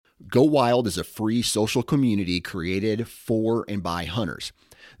Go Wild is a free social community created for and by hunters.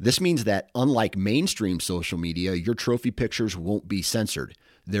 This means that unlike mainstream social media, your trophy pictures won't be censored.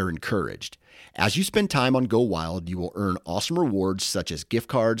 They're encouraged. As you spend time on Go Wild, you will earn awesome rewards such as gift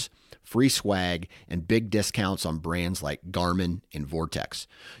cards, free swag, and big discounts on brands like Garmin and Vortex.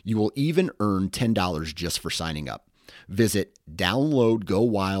 You will even earn $10 just for signing up. Visit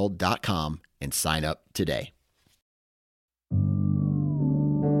downloadgowild.com and sign up today.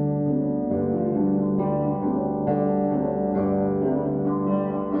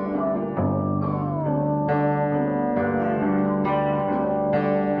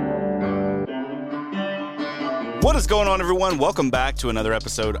 What is going on, everyone? Welcome back to another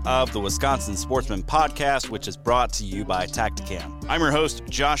episode of the Wisconsin Sportsman Podcast, which is brought to you by Tacticam. I'm your host,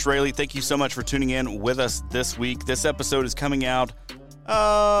 Josh Raley. Thank you so much for tuning in with us this week. This episode is coming out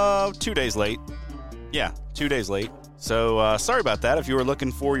 2 days late. Yeah, 2 days late. So sorry about that. If you were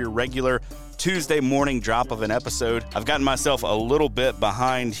looking for your regular Tuesday morning drop of an episode, I've gotten myself a little bit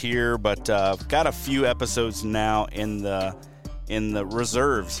behind here, but I've got a few episodes now in the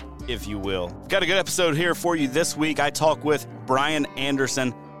reserves, if you will. Got a good episode here for you this week. I talk with Brian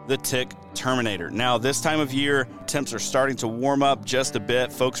Anderson, the Tick Terminator. Now, this time of year, temps are starting to warm up just a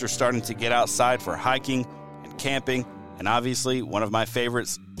bit. Folks are starting to get outside for hiking and camping, and obviously, one of my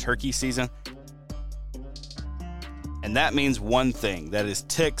favorites, turkey season. And that means one thing, that is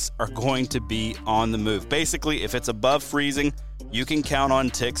ticks are going to be on the move. Basically, if it's above freezing, you can count on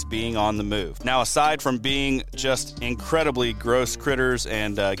ticks being on the move. Now, aside from being just incredibly gross critters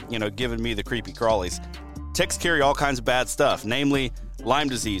and, giving me the creepy crawlies, ticks carry all kinds of bad stuff, namely Lyme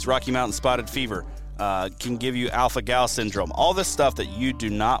disease, Rocky Mountain spotted fever, can give you alpha-gal syndrome, all this stuff that you do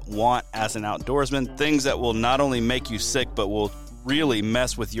not want as an outdoorsman, things that will not only make you sick, but will really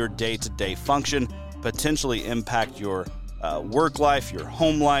mess with your day-to-day function, potentially impact your work life, your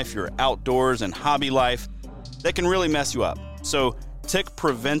home life, your outdoors and hobby life. That can really mess you up. So tick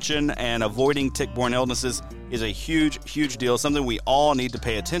prevention and avoiding tick-borne illnesses is a huge, huge deal, something we all need to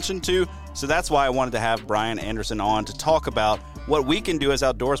pay attention to. So that's why I wanted to have Brian Anderson on to talk about what we can do as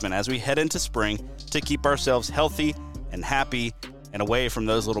outdoorsmen as we head into spring to keep ourselves healthy and happy and away from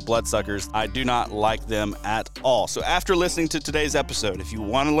those little bloodsuckers. I do not like them at all. So after listening to today's episode, if you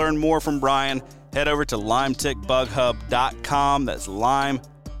want to learn more from Brian, head over to LymeTickBugHub.com. That's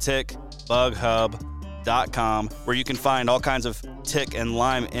LymeTickBugHub.com, where you can find all kinds of tick and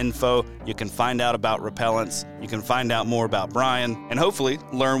Lyme info. You can find out about repellents. You can find out more about Brian and hopefully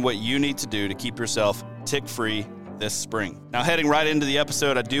learn what you need to do to keep yourself tick-free this spring. Now, heading right into the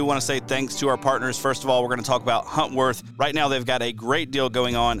episode, I do want to say thanks to our partners. First of all, we're going to talk about Huntworth. Right now, they've got a great deal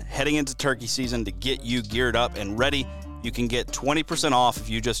going on heading into turkey season to get you geared up and ready. You can get 20% off if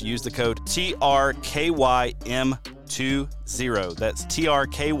you just use the code TRKYM20. That's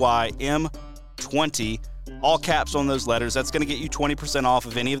TRKYM20, all caps on those letters. That's going to get you 20% off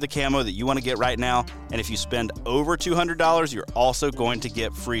of any of the camo that you want to get right now. And if you spend over $200, you're also going to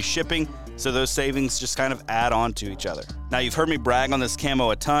get free shipping. So those savings just kind of add on to each other. Now, you've heard me brag on this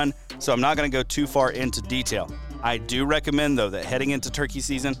camo a ton, so I'm not going to go too far into detail. I do recommend, though, that heading into turkey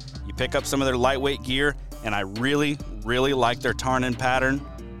season, you pick up some of their lightweight gear, and I really, really like their tarn-in pattern.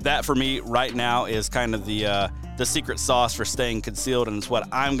 That, for me, right now, is kind of the secret sauce for staying concealed, and it's what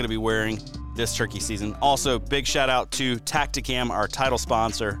I'm going to be wearing this turkey season. Also, big shout-out to Tacticam, our title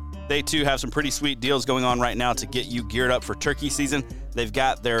sponsor. They, too, have some pretty sweet deals going on right now to get you geared up for turkey season. They've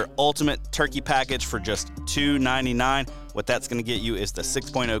got their ultimate turkey package for just $299. What that's going to get you is the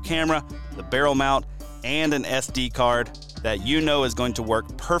 6.0 camera, the barrel mount, and an SD card that you know is going to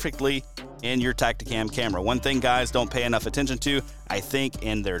work perfectly in your Tacticam camera. One thing guys don't pay enough attention to, I think,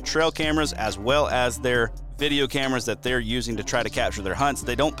 in their trail cameras as well as their video cameras that they're using to try to capture their hunts,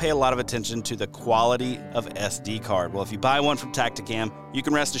 they don't pay a lot of attention to the quality of SD card. Well, if you buy one from Tacticam, you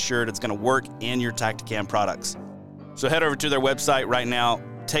can rest assured it's going to work in your Tacticam products. So head over to their website right now.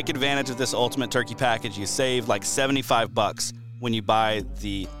 Take advantage of this ultimate turkey package. You save like $75 when you buy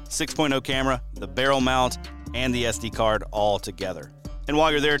the 6.0 camera, the barrel mount, and the SD card all together. And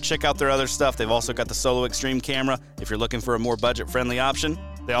while you're there, check out their other stuff. They've also got the Solo Extreme camera if you're looking for a more budget-friendly option.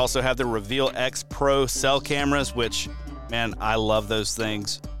 They also have the Reveal X Pro cell cameras, which, man, I love those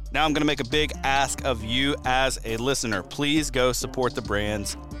things. Now I'm going to make a big ask of you as a listener. Please go support the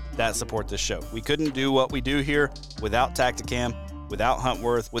brands that support this show. We couldn't do what we do here without Tacticam, without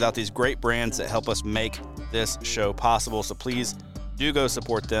Huntworth, without these great brands that help us make this show possible. So please do go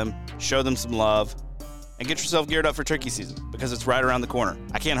support them, show them some love, and get yourself geared up for turkey season because it's right around the corner.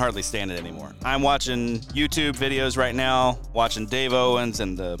 I can't hardly stand it anymore. I'm watching YouTube videos right now, watching Dave Owens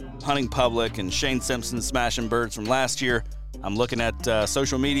and the Hunting Public and Shane Simpson smashing birds from last year. I'm looking at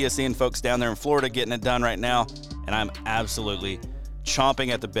social media, seeing folks down there in Florida getting it done right now, and I'm absolutely chomping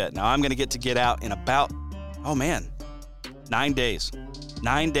at the bit. Now, I'm going to get out in about, 9 days.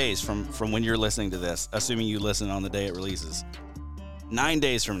 9 days from when you're listening to this, assuming you listen on the day it releases. 9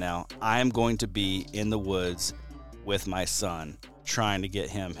 days from now, I am going to be in the woods with my son trying to get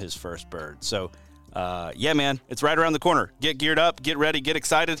him his first bird. So, yeah, man, it's right around the corner. Get geared up, get ready, get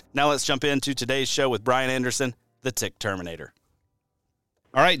excited. Now let's jump into today's show with Brian Anderson, the Tick Terminator.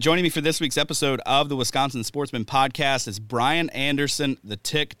 All right, joining me for this week's episode of the Wisconsin Sportsman Podcast is Brian Anderson, the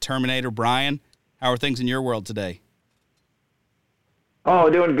Tick Terminator. Brian, how are things in your world today? Oh,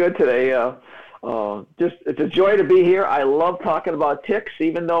 doing good today. Just it's a joy to be here. I love talking about ticks,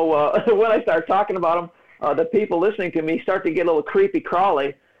 even though when I start talking about them, the people listening to me start to get a little creepy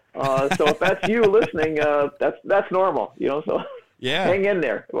crawly. So if that's you listening, that's normal, So yeah, hang in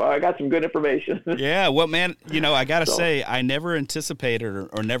there. Well, I got some good information. Yeah, well, man, I got to say, I never anticipated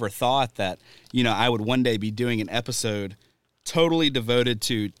or never thought that, I would one day be doing an episode totally devoted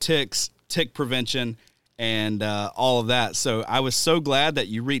to ticks, tick prevention, and all of that. So I was so glad that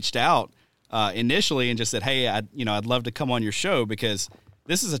you reached out initially and just said, hey, I'd love to come on your show, because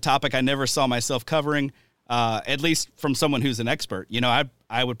this is a topic I never saw myself covering, at least from someone who's an expert.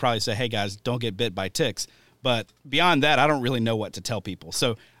 I would probably say, hey, guys, don't get bit by ticks. But beyond that, I don't really know what to tell people.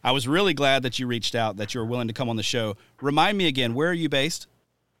 So I was really glad that you reached out, that you were willing to come on the show. Remind me again, where are you based?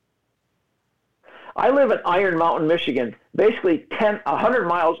 I live in Iron Mountain, Michigan, basically 100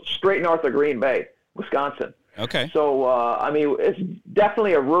 miles straight north of Green Bay, Wisconsin. Okay. So, it's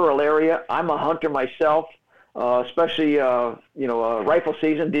definitely a rural area. I'm a hunter myself, especially, rifle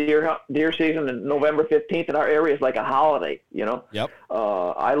season, deer season, and November 15th in our area is like a holiday, Yep.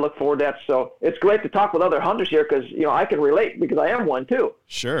 I look forward to that. So it's great to talk with other hunters here because, I can relate because I am one too.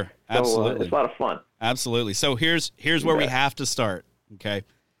 Sure. Absolutely. So, it's a lot of fun. Absolutely. So here's where we have to start. Okay.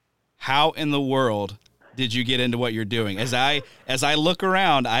 How in the world did you get into what you're doing? As I look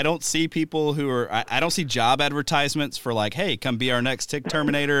around, I don't see people I don't see job advertisements for like, hey, come be our next Tick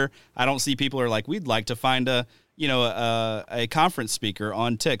Terminator. I don't see people who are like, we'd like to find a conference speaker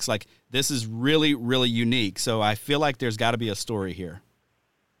on ticks. Like, this is really, really unique. So I feel like there's got to be a story here.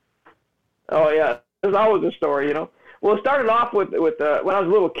 Oh yeah. There's always a story, Well, it started off with when I was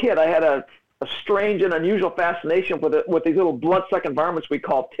a little kid, I had a strange and unusual fascination with these little blood-sucking varmints we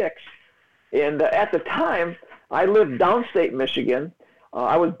call ticks. And at the time, I lived downstate Michigan.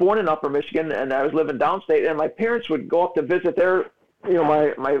 I was born in Upper Michigan, and I was living downstate. And my parents would go up to visit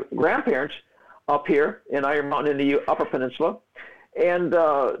my grandparents up here in Iron Mountain in the Upper Peninsula. And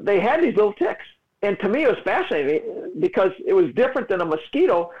they had these little ticks. And to me, it was fascinating because it was different than a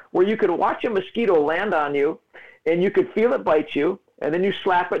mosquito, where you could watch a mosquito land on you, and you could feel it bite you, and then you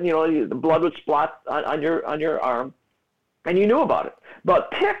slap it, and the blood would splot on your arm, and you knew about it.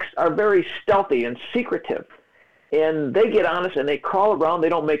 But ticks are very stealthy and secretive, and they get on us and they crawl around. They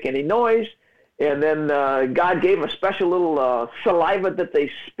don't make any noise, and then God gave them a special little saliva that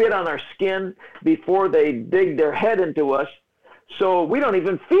they spit on our skin before they dig their head into us, so we don't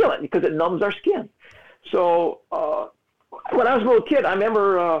even feel it because it numbs our skin. So when I was a little kid, I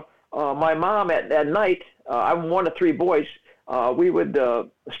remember my mom at night. I'm one of three boys. We would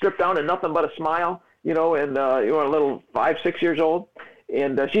strip down and nothing but a smile, and you were a little 5, 6 years old,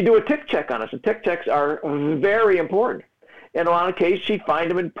 and she'd do a tick check on us. And tick checks are very important. And on occasion, she'd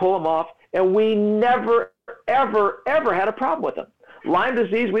find them and pull them off, and we never, ever, ever had a problem with them. Lyme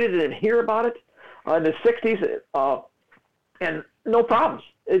disease, we didn't even hear about it in the 60s, and no problems.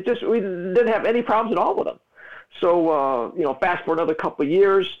 We didn't have any problems at all with them. So, fast forward another couple of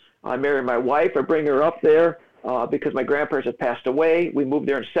years, I married my wife. I bring her up there because my grandparents had passed away. We moved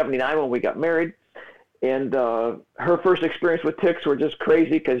there in 79 when we got married. And her first experience with ticks were just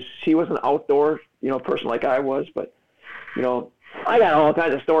crazy because she was an outdoor, person like I was. But, I got all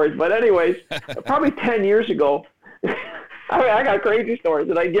kinds of stories. But anyways, probably 10 years ago, I got crazy stories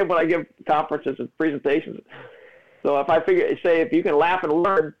that I give when I give conferences and presentations. So if you can laugh and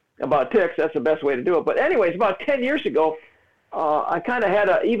learn about ticks, that's the best way to do it. But anyways, about 10 years ago, I kind of had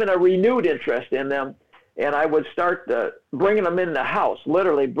even a renewed interest in them. And I would start bringing them in the house,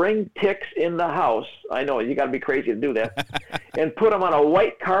 literally bring ticks in the house. I know you got to be crazy to do that, and put them on a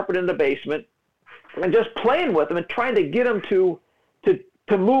white carpet in the basement, and just playing with them and trying to get them to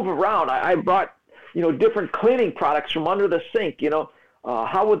move around. I brought different cleaning products from under the sink.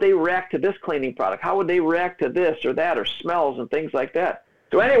 How would they react to this cleaning product? How would they react to this or that, or smells and things like that?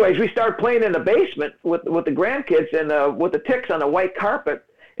 So, anyways, we started playing in the basement with the grandkids and with the ticks on the white carpet.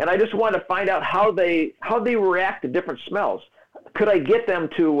 And I just wanted to find out how they react to different smells. Could I get them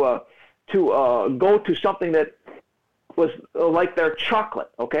to go to something that was like their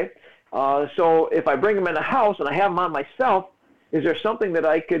chocolate, okay? So if I bring them in the house and I have them on myself, is there something that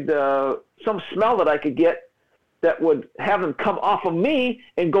I could, some smell that I could get that would have them come off of me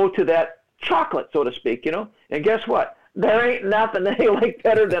and go to that chocolate, so to speak, you know? And guess what? There ain't nothing they like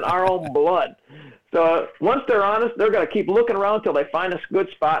better than our own blood. So once they're honest, they're going to keep looking around until they find a good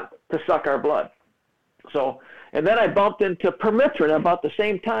spot to suck our blood. So, and then I bumped into permethrin about the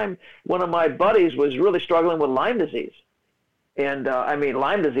same time. One of my buddies was really struggling with Lyme disease. And, I mean,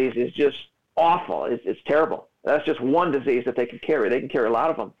 Lyme disease is just awful. It's terrible. That's just one disease that they can carry. They can carry a lot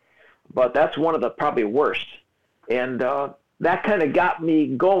of them. But that's one of the probably worst. And that kind of got me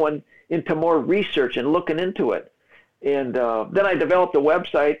going into more research and looking into it. And then I developed a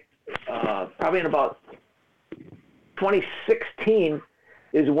website probably in about 2016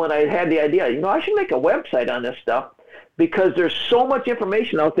 is when I had the idea, you know, I should make a website on this stuff because there's so much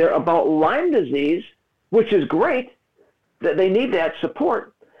information out there about Lyme disease, which is great, that they need that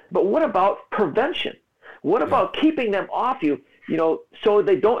support. But what about prevention? What about keeping them off you? You know, so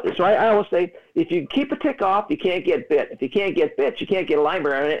they don't. So I always say, if you keep a tick off, you can't get bit. If you can't get bit, you can't get Lyme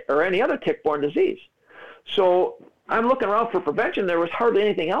or any other tick-borne disease. So I'm looking around for prevention. There was hardly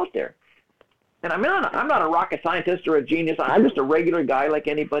anything out there. And I'm not a rocket scientist or a genius. I'm just a regular guy like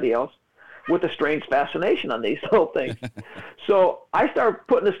anybody else with a strange fascination on these little things. So I started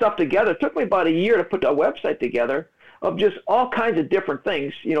putting this stuff together. It took me about a year to put a website together of just all kinds of different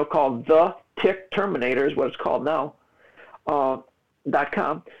things, you know, called The Tick Terminator is what it's called now,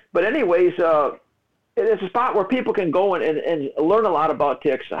 .com. But anyways, it's a spot where people can go and learn a lot about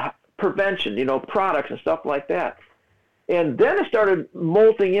ticks, prevention, you know, products and stuff like that. And then it started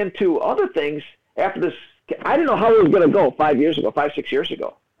molting into other things after this. I didn't know how it was going to go 6 years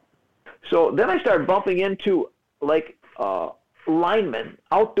ago. So then I started bumping into like linemen,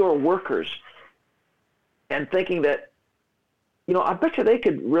 outdoor workers, and thinking that, you know, I bet you they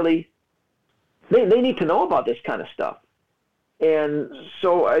could really, they need to know about this kind of stuff. And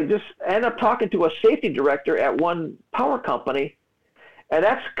so I just ended up talking to a safety director at one power company, and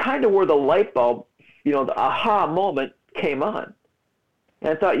that's kind of where the light bulb, you know, the aha moment came on.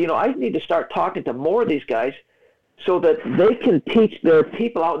 And I thought, you know, I need to start talking to more of these guys so that they can teach their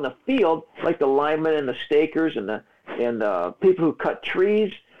people out in the field, like the linemen and the stakers and the people who cut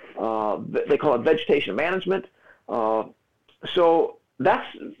trees. They call it vegetation management. So that's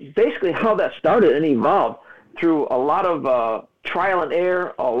basically how that started and evolved through a lot of trial and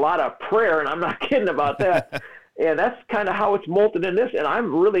error, a lot of prayer, and I'm not kidding about that. And that's kind of how it's molted in this. And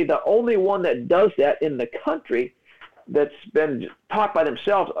I'm really the only one that does that in the country that's been taught by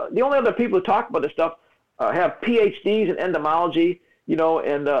themselves. The only other people who talk about this stuff have PhDs in entomology, you know,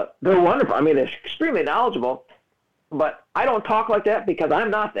 and they're wonderful. I mean, they're extremely knowledgeable, but I don't talk like that because I'm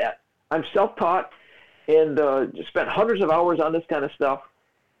not that. I'm self-taught and spent hundreds of hours on this kind of stuff.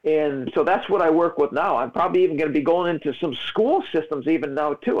 And so that's what I work with now. I'm probably even going to be going into some school systems even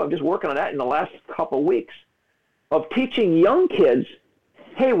now, too. I'm just working on that in the last couple of weeks of teaching young kids,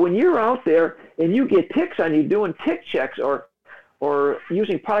 hey, when you're out there and you get ticks on you doing tick checks or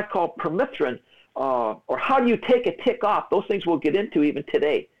using a product called permethrin, or how do you take a tick off? Those things we'll get into even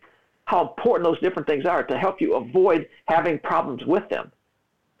today, how important those different things are to help you avoid having problems with them.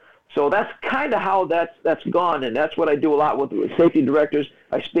 So that's kind of how that's gone, and that's what I do a lot with safety directors.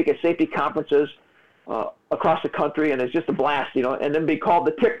 I speak at safety conferences across the country, and it's just a blast, you know, and then be called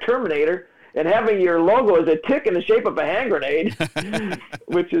the Tick Terminator, and having your logo as a tick in the shape of a hand grenade,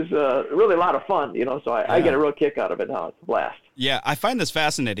 which is really a lot of fun, you know, so I get a real kick out of it now. It's a blast. Yeah, I find this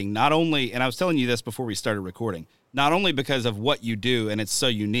fascinating, not only, and I was telling you this before we started recording, not only because of what you do, and it's so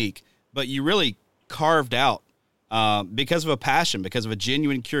unique, but you really carved out because of a passion, because of a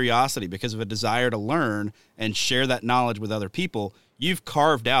genuine curiosity, because of a desire to learn and share that knowledge with other people. You've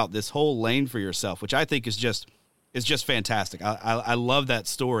carved out this whole lane for yourself, which I think is just fantastic. I love that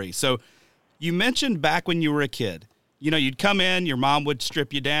story. So you mentioned back when you were a kid, you know, you'd come in, your mom would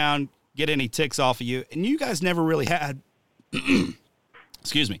strip you down, get any ticks off of you, and you guys never really had,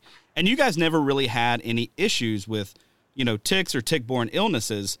 excuse me, and you guys never really had any issues with, you know, ticks or tick-borne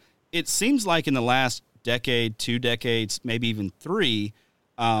illnesses. It seems like in the last decade, 2 decades, maybe even 3,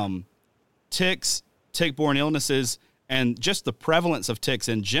 ticks, tick-borne illnesses, and just the prevalence of ticks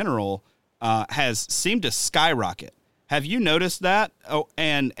in general has seemed to skyrocket. Have you noticed that? Oh,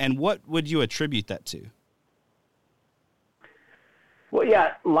 and what would you attribute that to? Well,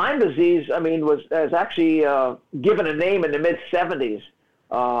 yeah, Lyme disease, I mean, was actually given a name in the mid-'70s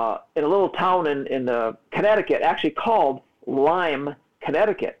in a little town in Connecticut, actually called Lyme,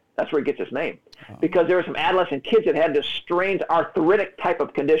 Connecticut. That's where it gets its name. Because there were some adolescent kids that had this strange arthritic type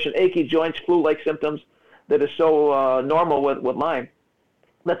of condition, achy joints, flu-like symptoms, that is so normal with Lyme,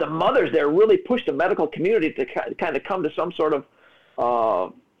 that the mothers there really push the medical community to kind of come to some sort of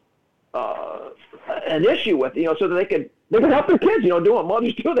an issue with, so that they could help their kids, do what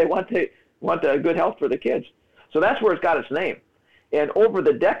mothers do. They want good health for the kids. So that's where it's got its name. And over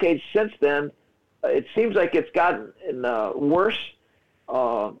the decades since then, it seems like it's gotten worse.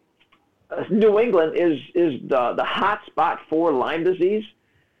 New England is the hot spot for Lyme disease,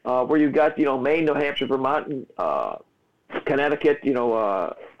 where you've got, Maine, New Hampshire, Vermont, and Connecticut, New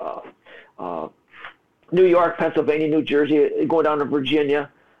York, Pennsylvania, New Jersey, going down to Virginia.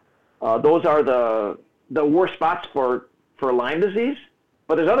 Those are the worst spots for Lyme disease.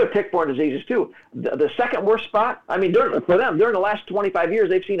 But there's other tick-borne diseases too. The second worst spot, for them, during the last 25 years,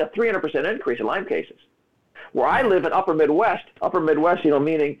 they've seen a 300% increase in Lyme cases. Where I live in upper Midwest,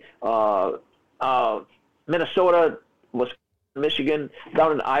 meaning Minnesota, Wisconsin, Michigan,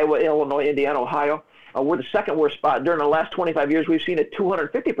 down in Iowa, Illinois, Indiana, Ohio, we're the second worst spot. During the last 25 years, we've seen a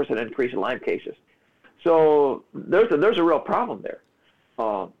 250% increase in Lyme cases. So there's a real problem there.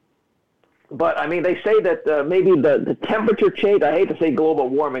 But they say that maybe the temperature change, I hate to say global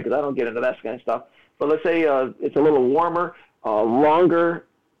warming because I don't get into that kind of stuff, but let's say it's a little warmer, longer.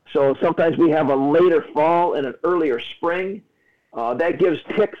 So sometimes we have a later fall and an earlier spring. That gives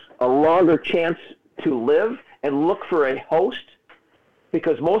ticks a longer chance to live and look for a host,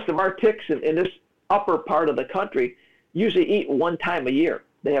 because most of our ticks in this upper part of the country usually eat one time a year.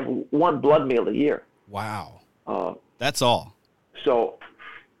 They have one blood meal a year. Wow. That's all. So,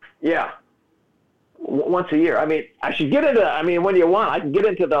 yeah. Once a year. I should get into, when you want, I can get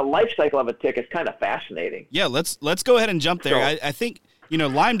into the life cycle of a tick. It's kind of fascinating. Yeah, let's go ahead and jump there. So, I think,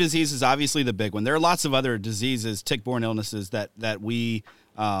 Lyme disease is obviously the big one. There are lots of other diseases, tick-borne illnesses that we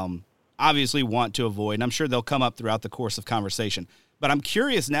obviously want to avoid, and I'm sure they'll come up throughout the course of conversation. But I'm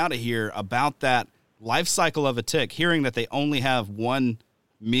curious now to hear about that life cycle of a tick, hearing that they only have one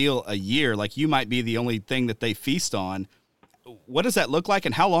meal a year, like you might be the only thing that they feast on. What does that look like,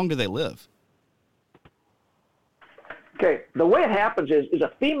 and how long do they live? Okay, the way it happens is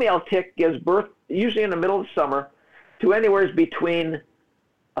a female tick gives birth, usually in the middle of summer, to anywhere between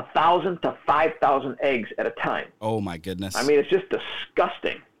 1,000 to 5,000 eggs at a time. Oh, my goodness. It's just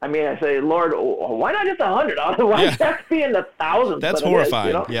disgusting. I say, Lord, why not just 100? Why does that be in the thousands? That's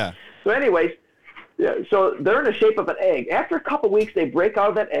horrifying, yeah. So anyways, so they're in the shape of an egg. After a couple of weeks, they break out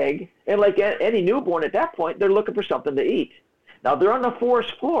of that egg, and like any newborn at that point, they're looking for something to eat. Now, they're on the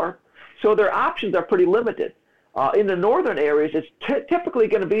forest floor, so their options are pretty limited. In the northern areas, it's typically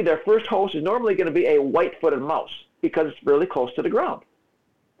going to be their first host is normally going to be a white-footed mouse because it's really close to the ground.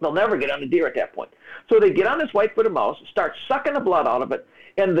 They'll never get on a deer at that point. So they get on this white-footed mouse, start sucking the blood out of it,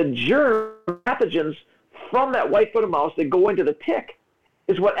 and the germ pathogens from that white-footed mouse that go into the tick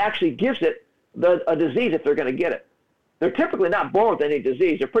is what actually gives it a disease if they're going to get it. They're typically not born with any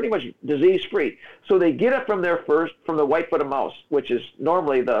disease. They're pretty much disease-free. So they get it from the white-footed mouse, which is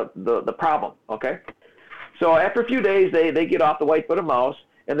normally the problem, okay? So after a few days, they get off the white-footed mouse,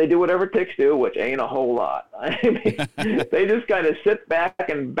 and they do whatever ticks do, which ain't a whole lot. They just kind of sit back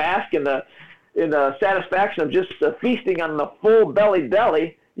and bask in the satisfaction of just feasting on the full-bellied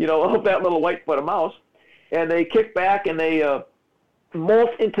belly, of that little white-footed mouse. And they kick back, and they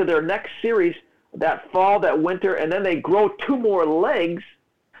molt into their next series that fall, that winter, and then they grow 2 more legs.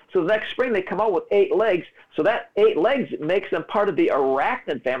 So the next spring, they come out with 8 legs. So that 8 legs makes them part of the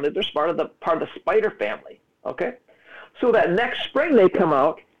arachnid family. They're part of the spider family. Okay, so that next spring they come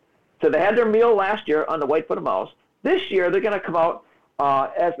out. So they had their meal last year on the white-footed mouse. This year they're going to come out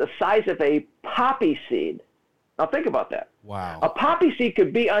as the size of a poppy seed. Now think about that. Wow. A poppy seed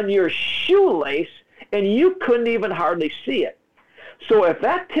could be on your shoelace, and you couldn't even hardly see it. So if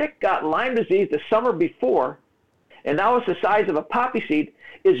that tick got Lyme disease the summer before, and now it's the size of a poppy seed,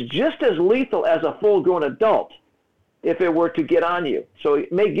 it's just as lethal as a full-grown adult if it were to get on you. So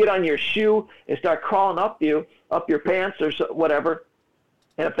it may get on your shoe and start crawling up your pants or whatever.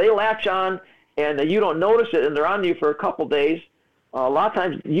 And if they latch on and you don't notice it and they're on you for a couple days, a lot of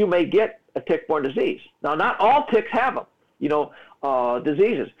times you may get a tick-borne disease. Now, not all ticks have them,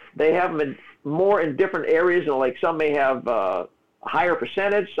 diseases. They have them more in different areas. Like some may have a higher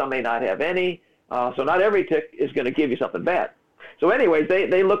percentage, some may not have any. So not every tick is going to give you something bad. So anyways,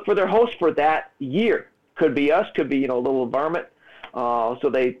 they look for their host for that year. Could be us, could be, a little varmint. So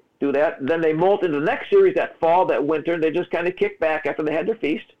they do that. Then they molt into the next series, that fall, that winter, and they just kind of kick back after they had their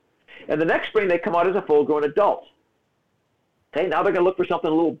feast. And the next spring, they come out as a full-grown adult. Okay, now they're going to look for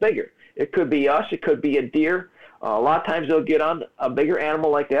something a little bigger. It could be us, it could be a deer. A lot of times they'll get on a bigger animal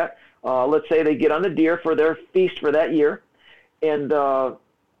like that. Let's say they get on the deer for their feast for that year. And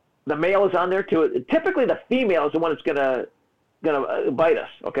the male is on there too. Typically, the female is the one that's gonna bite us.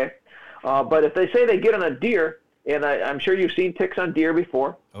 Okay, but if they say they get on a deer, and I'm sure you've seen ticks on deer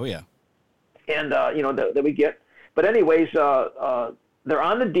before. Oh yeah. And that we get. But anyways, they're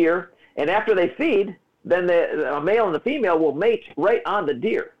on the deer, and after they feed, then the male and the female will mate right on the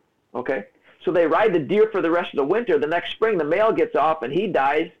deer. Okay, so they ride the deer for the rest of the winter. The next spring, the male gets off and he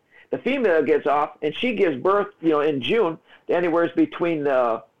dies. The female gets off and she gives birth, in June to anywhere between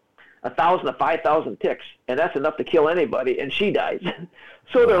 1,000 to 5,000 ticks, and that's enough to kill anybody. And she dies.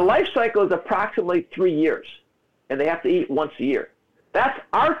 So their life cycle is approximately 3 years, and they have to eat once a year. That's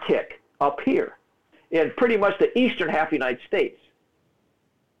our tick up here in pretty much the eastern half of the United States.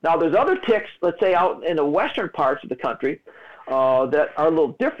 Now, there's other ticks, let's say out in the western parts of the country, that are a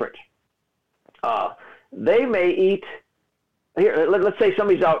little different. They may eat, here, let's say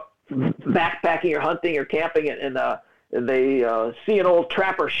somebody's out backpacking or hunting or camping, and they see an old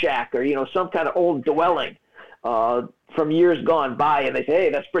trapper shack or, some kind of old dwelling from years gone by, and they say, hey,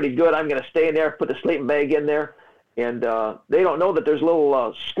 that's pretty good. I'm going to stay in there, put the sleeping bag in there. And they don't know that there's a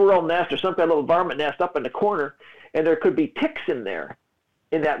little squirrel nest or some kind of little varmint nest up in the corner, and there could be ticks in there,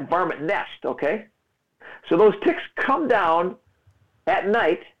 in that varmint nest, okay? So those ticks come down at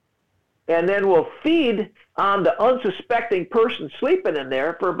night and then will feed on the unsuspecting person sleeping in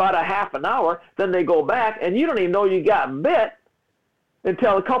there for about a half an hour. Then they go back, and you don't even know you got bit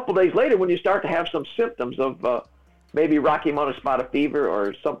until a couple days later when you start to have some symptoms of maybe Rocky Mountain spotted fever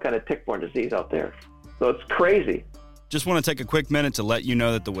or some kind of tick-borne disease out there. So it's crazy. Just want to take a quick minute to let you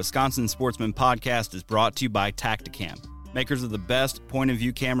know that the Wisconsin Sportsman Podcast is brought to you by Tacticam, makers of the best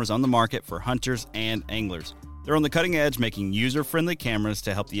point-of-view cameras on the market for hunters and anglers. They're on the cutting edge, making user-friendly cameras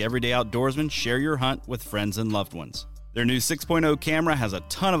to help the everyday outdoorsman share your hunt with friends and loved ones. Their new 6.0 camera has a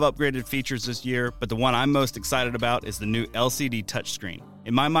ton of upgraded features this year, but the one I'm most excited about is the new LCD touchscreen.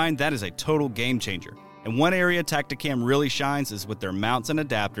 In my mind, that is a total game changer. And one area Tacticam really shines is with their mounts and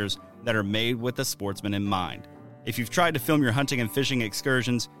adapters that are made with the sportsman in mind. If you've tried to film your hunting and fishing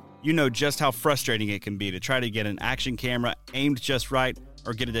excursions, you know just how frustrating it can be to try to get an action camera aimed just right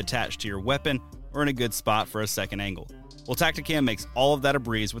or get it attached to your weapon or in a good spot for a second angle. Well, Tacticam makes all of that a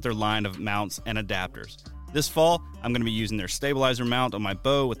breeze with their line of mounts and adapters. This fall, I'm going to be using their stabilizer mount on my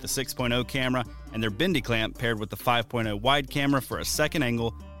bow with the 6.0 camera and their bendy clamp paired with the 5.0 wide camera for a second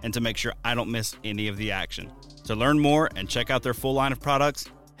angle and to make sure I don't miss any of the action. To learn more and check out their full line of products,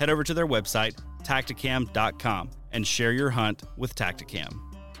 head over to their website, tacticam.com, and share your hunt with Tacticam.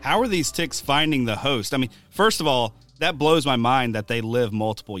 How are these ticks finding the host? I mean, first of all, that blows my mind that they live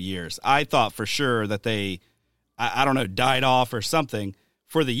multiple years. I thought for sure that they, I don't know, died off or something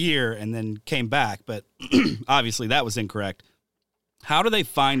for the year and then came back, but obviously that was incorrect. How do they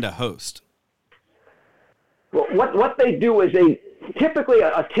find a host? Well, what they do is typically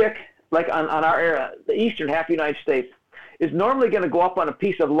a tick, like on our area, the eastern half of the United States, is normally going to go up on a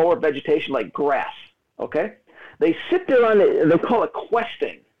piece of lower vegetation like grass, okay? They sit there on it, they call it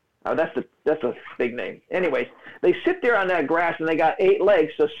questing. That's a big name. Anyways, they sit there on that grass, and they got 8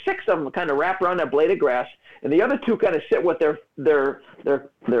 legs, so 6 of them kind of wrap around that blade of grass, and the other 2 kind of sit with their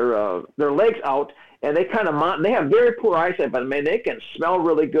legs out, and they kind of they have very poor eyesight, but I mean, they can smell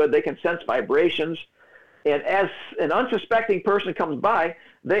really good. They can sense vibrations, and as an unsuspecting person comes by,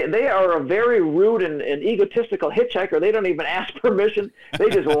 they are a very rude and egotistical hitchhiker. They don't even ask permission. They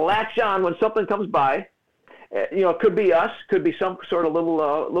just latch on when something comes by. It could be us, could be some sort of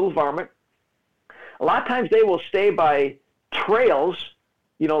little varmint. A lot of times they will stay by trails,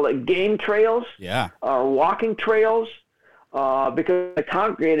 like game trails, or walking trails, because they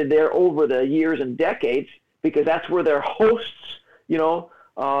congregated there over the years and decades, because that's where their hosts,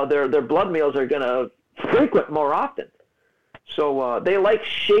 their blood meals are going to frequent more often. So they like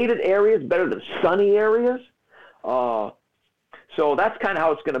shaded areas better than sunny areas. So that's kind of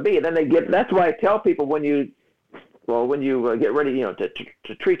how it's going to be. And then that's why I tell people when you get ready,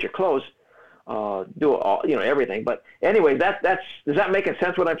 to treat your clothes, do all, everything. But anyway, does that make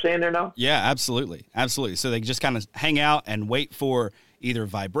sense what I'm saying there now? Yeah, absolutely. Absolutely. So they just kind of hang out and wait for either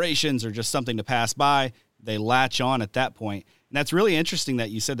vibrations or just something to pass by. They latch on at that point. And that's really interesting that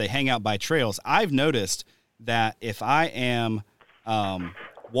you said they hang out by trails. I've noticed that if I am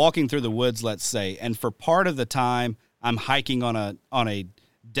walking through the woods, let's say, and for part of the time I'm hiking on a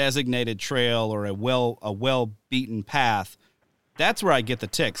designated trail or a well beaten path, that's where I get the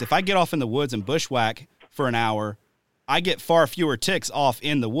ticks. If I get off in the woods and bushwhack for an hour, I get far fewer ticks off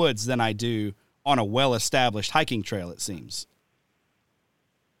in the woods than I do on a well-established hiking trail, it seems.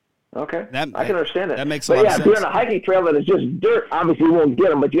 Okay, I can understand that. That makes a lot of sense. If you're on a hiking trail that is just dirt, obviously you won't get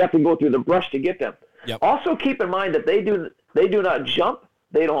them, but you have to go through the brush to get them. Yep. Also keep in mind that they do not jump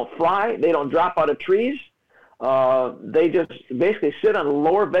They don't fly. They don't drop out of trees. They just basically sit on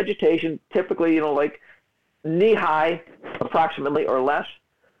lower vegetation, typically, like knee high, approximately or less,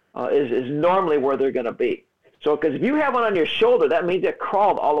 is normally where they're going to be. So, because if you have one on your shoulder, that means it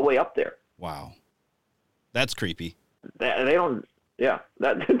crawled all the way up there. Wow, that's creepy. They don't. Yeah,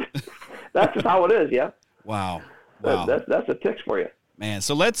 that's just how it is. Yeah. Wow. That's the ticks for you, man.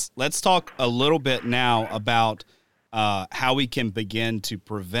 So let's talk a little bit now about how we can begin to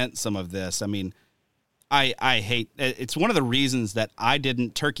prevent some of this. I mean, I hate, it's one of the reasons that I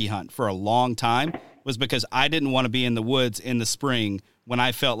didn't turkey hunt for a long time was because I didn't want to be in the woods in the spring when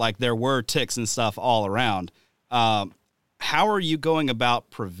I felt like there were ticks and stuff all around. How are you going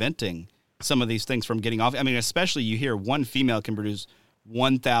about preventing some of these things from getting off? I mean, especially you hear one female can produce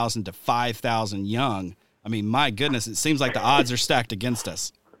 1,000 to 5,000 young. I mean, my goodness, it seems like the odds are stacked against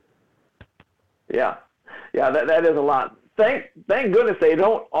us. Yeah, that is a lot. Thank goodness they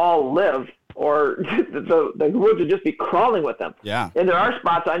don't all live, or the woods would just be crawling with them. Yeah. And there are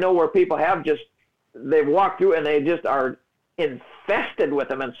spots I know where people they've walked through and they just are infested with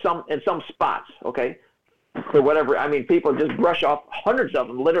them in some spots. Okay, for whatever. I mean, people just brush off hundreds of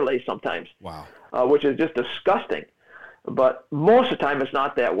them literally sometimes. Wow. Which is just disgusting. But most of the time it's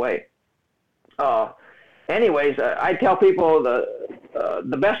not that way. Anyways, I tell people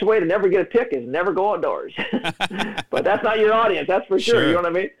the best way to never get a tick is never go outdoors. But that's not your audience, that's for sure. You know what I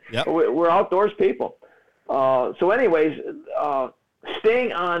mean? Yep. We're outdoors people. So anyways,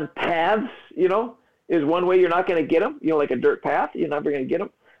 staying on paths, is one way you're not going to get them. Like a dirt path, you're never going to get them.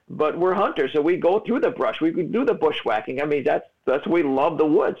 But we're hunters, so we go through the brush. We do the bushwhacking. I mean, that's we love the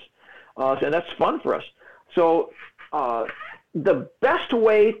woods, and that's fun for us. So the best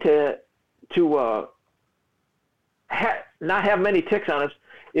way to not have many ticks on us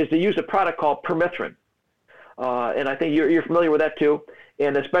is to use a product called permethrin. And I think you're familiar with that too.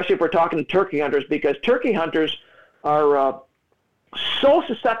 And especially if we're talking to turkey hunters, because turkey hunters are so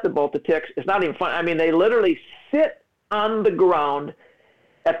susceptible to ticks, it's not even fun. I mean, they literally sit on the ground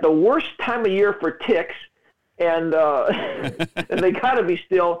at the worst time of year for ticks, and and they got to be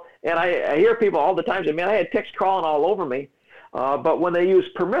still. And I hear people all the time say, man, I had ticks crawling all over me. But when they use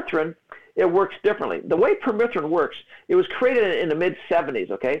permethrin, it works differently. The way permethrin works, it was created in the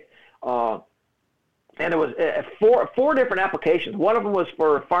mid-'70s, okay? And it was four different applications. One of them was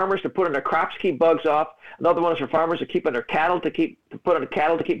for farmers to put in their crops to keep bugs off. Another one was for farmers to keep in their cattle to put on the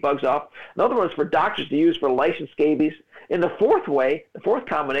cattle to keep bugs off. Another one was for doctors to use for lice and scabies. And the fourth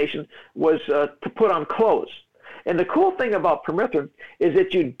combination was to put on clothes. And the cool thing about permethrin is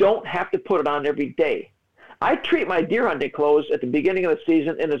that you don't have to put it on every day. I treat my deer hunting clothes at the beginning of the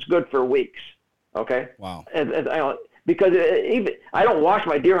season, and it's good for weeks. Okay. Wow. And because even I don't wash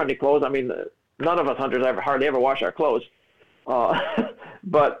my deer hunting clothes. I mean, none of us hunters hardly ever wash our clothes.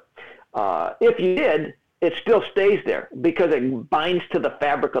 But if you did, it still stays there because it binds to the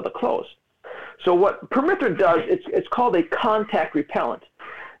fabric of the clothes. So what permethrin does, it's called a contact repellent.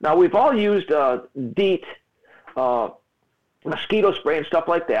 Now we've all used DEET, mosquito spray and stuff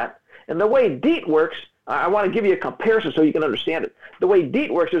like that. And the way DEET works, I want to give you a comparison so you can understand it. The way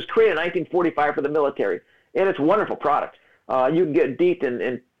DEET works, it was created in 1945 for the military, and it's a wonderful product. You can get DEET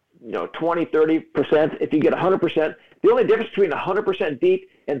in 20, 30%. If you get 100%, the only difference between 100% DEET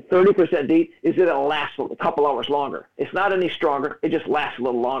and 30% DEET is that it'll last a couple hours longer. It's not any stronger. It just lasts a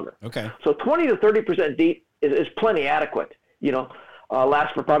little longer. Okay. So 20 to 30% DEET is plenty adequate.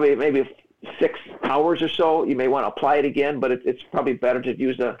 Lasts for probably maybe 6 hours or so. You may want to apply it again, but it's probably better to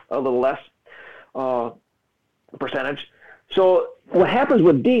use a little less percentage. So what happens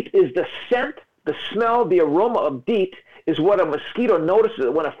with DEET is the scent, the smell, the aroma of DEET is what a mosquito notices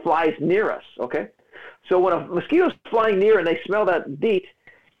when it flies near us, okay? So when a mosquito's flying near and they smell that DEET,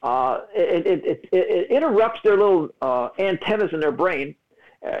 it interrupts their little antennas in their brain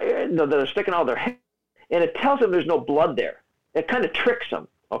that are sticking out of their head, and it tells them there's no blood there. It kind of tricks them,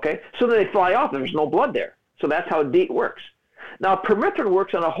 okay? So then they fly off and there's no blood there. So that's how DEET works. Now, permethrin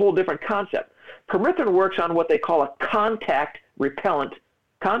works on a whole different concept. Permethrin works on what they call a contact repellent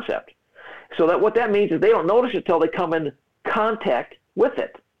concept. So that what that means is they don't notice it until they come in contact with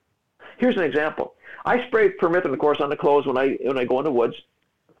it. Here's an example. I sprayed permethrin, of course, on the clothes when I go in the woods.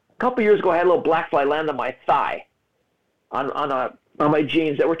 A couple years ago, I had a little black fly land on my thigh, on my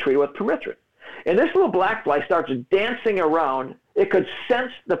jeans that were treated with permethrin. And this little black fly starts dancing around. It could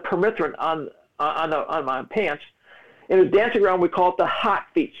sense the permethrin on my pants, and it was dancing around. We call it the hot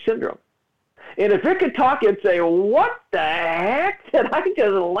feet syndrome. And if it could talk, it'd say, what the heck did I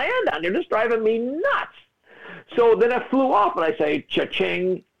just land on? You're just driving me nuts. So then it flew off, and I say,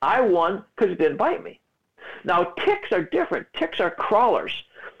 cha-ching, I won because it didn't bite me. Now, ticks are different. Ticks are crawlers.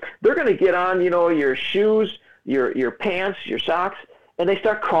 They're going to get on, your shoes, your pants, your socks, and they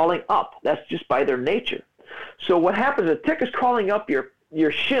start crawling up. That's just by their nature. So what happens, a tick is crawling up your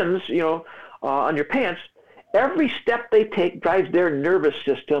shins, on your pants. Every step they take drives their nervous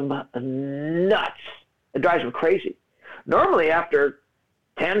system nuts. It drives them crazy. Normally, after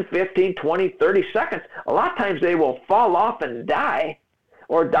 10, 15, 20, 30 seconds, a lot of times they will fall off and die,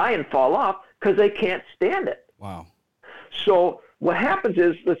 or die and fall off because they can't stand it. Wow. So what happens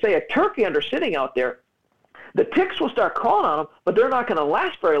is, let's say a turkey under sitting out there, the ticks will start crawling on them, but they're not going to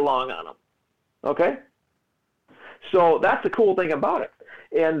last very long on them. Okay? So that's the cool thing about it.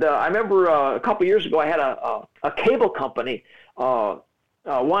 And I remember a couple years ago, I had a cable company want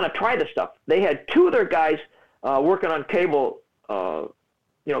to try this stuff. They had two of their guys working on cable,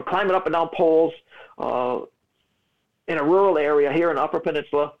 climbing up and down poles in a rural area here in the Upper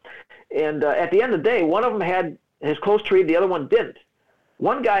Peninsula. And at the end of the day, one of them had his clothes treated, the other one didn't.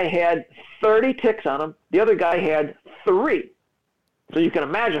 One guy had 30 ticks on him. The other guy had 3. So you can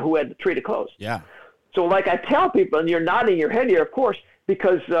imagine who had the treated clothes. Yeah. So like I tell people, and you're nodding your head here, of course,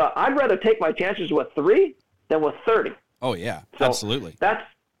 because I'd rather take my chances with 3 than with 30. Oh, yeah, so absolutely. That's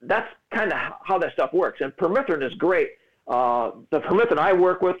kind of how that stuff works. And permethrin is great. The permethrin I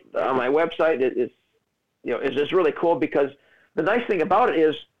work with on my website is just really cool, because the nice thing about it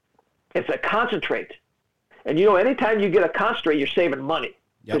is it's a concentrate. And anytime you get a concentrate, you're saving money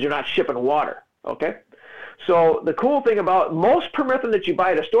because you're not shipping water. Okay. So the cool thing about most permethrin that you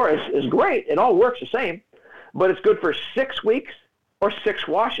buy at a store is great. It all works the same, but it's good for 6 weeks or 6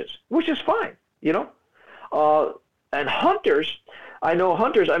 washes, which is fine, and hunters, I know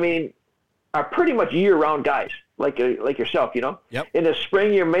hunters, are pretty much year-round guys, like yourself, Yep. In the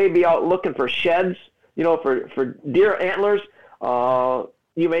spring, you may be out looking for sheds, for deer antlers.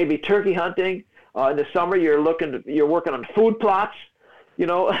 You may be turkey hunting. In the summer, you're working on food plots.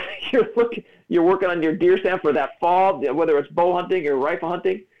 You're working on your deer stand for that fall, whether it's bow hunting or rifle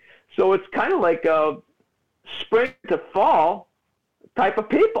hunting. So it's kind of like spring to fall type of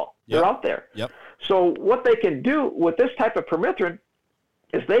people. Yep. They're out there. Yep. So what they can do with this type of permethrin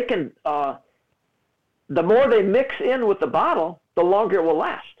is they can, the more they mix in with the bottle, the longer it will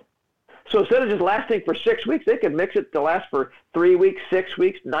last. So instead of just lasting for 6 weeks, they can mix it to last for 3 weeks, 6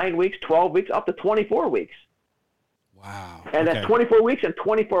 weeks, 9 weeks, 12 weeks, up to 24 weeks. Wow. And that's 24 weeks and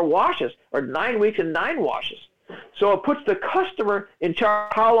 24 washes, or 9 weeks and 9 washes. So it puts the customer in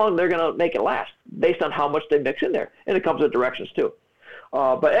charge of how long they're going to make it last, based on how much they mix in there. And it comes with directions too.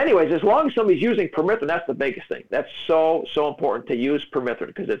 But anyways, as long as somebody's using permethrin, that's the biggest thing. That's so important to use permethrin,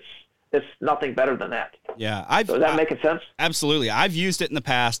 because it's nothing better than that. Yeah. So is that making sense? Absolutely. I've used it in the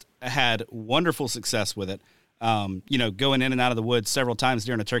past. I had wonderful success with it. Going in and out of the woods several times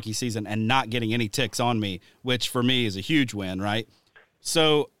during a turkey season and not getting any ticks on me, which for me is a huge win, right?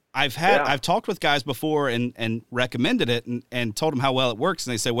 So I've talked with guys before and recommended it and told them how well it works.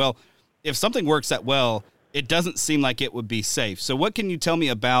 And they say, well, if something works that well, it doesn't seem like it would be safe. So what can you tell me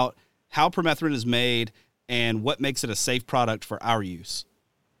about how permethrin is made and what makes it a safe product for our use?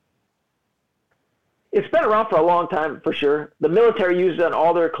 It's been around for a long time, for sure. The military uses it on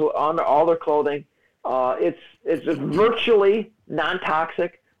all their clothing. It's virtually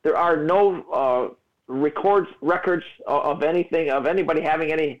non-toxic. There are no records of anybody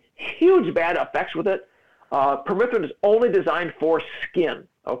having any huge bad effects with it. Permethrin is only designed for skin.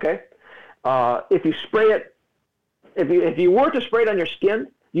 Okay, if you spray it, if you were to spray it on your skin,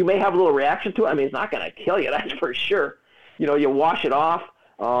 you may have a little reaction to it. It's not going to kill you, that's for sure. You wash it off.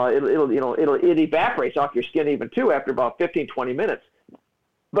 It evaporates off your skin even too after about 15, 20 minutes.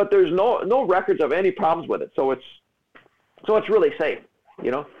 But there's no records of any problems with it. So it's really safe.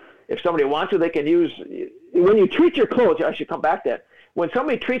 If somebody wants to, they can use, when you treat your clothes, I should come back to that. When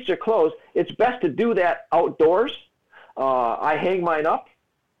somebody treats their clothes, it's best to do that outdoors. I hang mine up,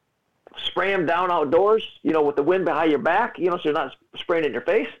 spray them down outdoors, with the wind behind your back, so you're not spraying in your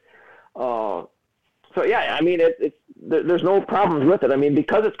face. So yeah, there's no problems with it.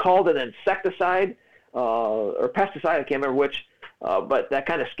 Because it's called an insecticide or pesticide, I can't remember which, but that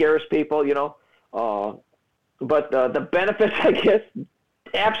kind of scares people, But the benefits, I guess,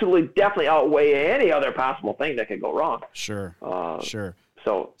 absolutely, definitely outweigh any other possible thing that could go wrong. Sure. Sure.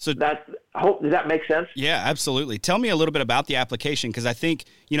 So does that make sense? Yeah, absolutely. Tell me a little bit about the application, because I think,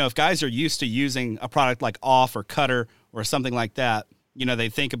 if guys are used to using a product like Off or Cutter or something like that, they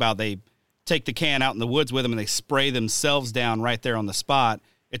think about, they take the can out in the woods with them and they spray themselves down right there on the spot.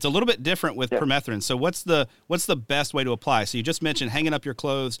 It's a little bit different with permethrin. So what's the best way to apply? So you just mentioned hanging up your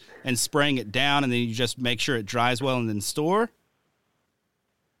clothes and spraying it down, and then you just make sure it dries well and then store?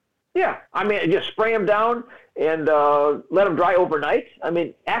 Yeah, I mean, just spray them down and let them dry overnight. I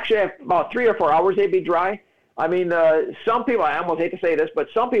mean, actually, about 3 or 4 hours they'd be dry. I mean, some people, I almost hate to say this, but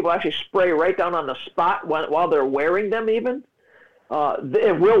some people actually spray right down on the spot while they're wearing them even.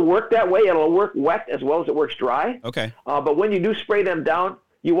 It will work that way. It'll work wet as well as it works dry. Okay. But when you do spray them down,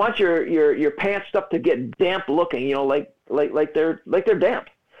 you want your pants stuff to get damp looking, you know, like they're damp.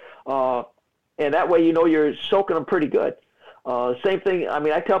 And that way, you know, you're soaking them pretty good. Same thing. I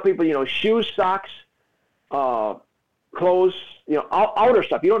mean, I tell people, you know, shoes, socks, clothes, you know, outer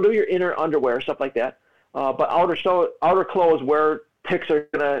stuff. You don't do your inner underwear, stuff like that. But outer clothes where ticks are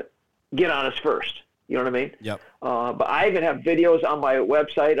going to get on us first. You know what I mean? Yep. But I even have videos on my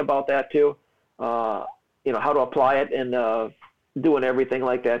website about that too. You know, how to apply it and doing everything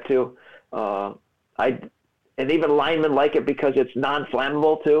like that too. And even linemen like it because it's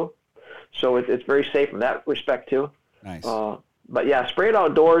non-flammable too. So it's very safe in that respect too. Nice. But yeah, spray it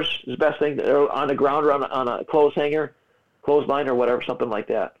outdoors is the best thing, on the ground or on a clothes hanger, clothesline or whatever, something like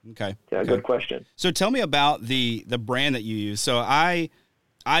that. Okay. Yeah, okay. Good question. So tell me about the brand that you use. So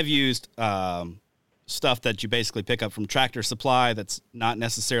I've used stuff that you basically pick up from Tractor Supply that's not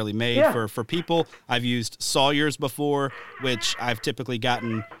necessarily made for people. I've used Sawyer's before, which I've typically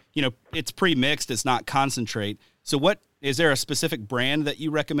gotten, you know, it's pre-mixed, it's not concentrate. So is there a specific brand that you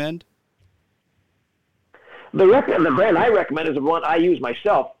recommend? The brand I recommend is the one I use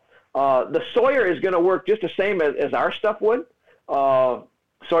myself. The Sawyer is going to work just the same as our stuff would.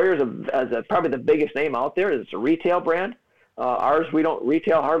 Sawyer is probably the biggest name out there. It's a retail brand. Ours, we don't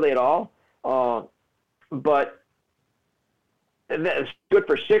retail hardly at all. But it's good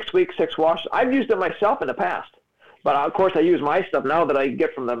for 6 weeks, 6 washes. I've used it myself in the past. But, of course, I use my stuff now that I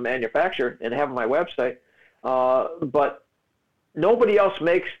get from the manufacturer and have on my website. But nobody else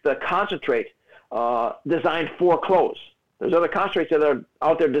makes the concentrate designed for clothes. There's other concentrates that are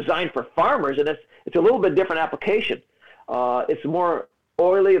out there designed for farmers, and it's a little bit different application. It's more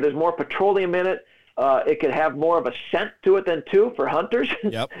oily. There's more petroleum in it. It could have more of a scent to it than for hunters.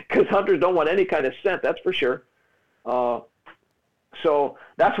 Yep. Because hunters don't want any kind of scent, that's for sure. So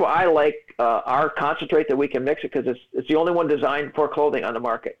that's why I like our concentrate that we can mix it, because it's the only one designed for clothing on the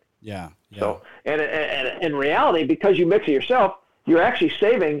market. Yeah. So and in reality, because you mix it yourself, you're actually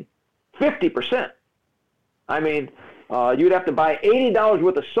saving 50%. I mean, you'd have to buy $80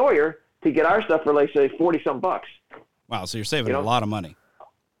 worth of Sawyer to get our stuff for, like, say, 40-some bucks. Wow, so you're saving a lot of money.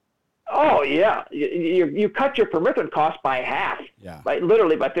 Oh yeah, you cut your permethrin cost by half. Yeah.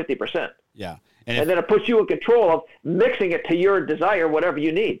 Literally by 50%. Yeah. And then it puts you in control of mixing it to your desire, whatever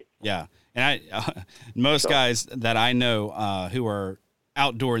you need. Yeah. And most guys that I know who are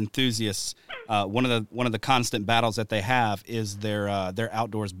outdoor enthusiasts, one of the constant battles that they have is their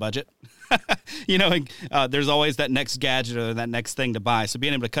outdoors budget. You know, there's always that next gadget or that next thing to buy. So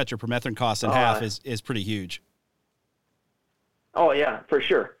being able to cut your permethrin costs in half is pretty huge. Oh yeah, for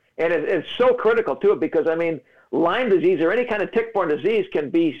sure. And it's so critical to it because, I mean, Lyme disease or any kind of tick-borne disease can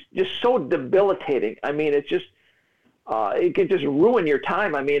be just so debilitating. I mean, it's just it can just ruin your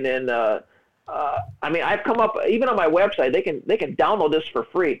time. I mean, and I mean, I've come up, even on my website, they can download this for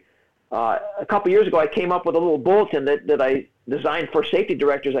free. A couple years ago, I came up with a little bulletin that I designed for safety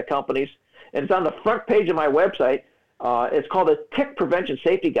directors at companies, and it's on the front page of my website. It's called a Tick Prevention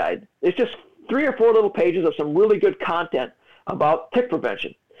Safety Guide. It's just 3 or 4 little pages of some really good content about tick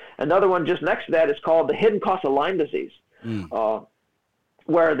prevention. Another one just next to that is called The Hidden Cost of Lyme Disease,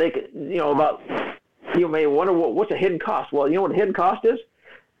 where they could, you may wonder, what's a hidden cost? Well, you know what a hidden cost is?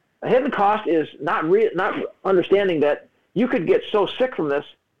 A hidden cost is not understanding that you could get so sick from this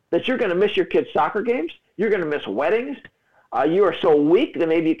that you're going to miss your kids' soccer games. You're going to miss weddings. You are so weak that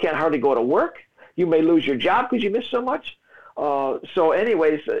maybe you can't hardly go to work. You may lose your job because you miss so much. So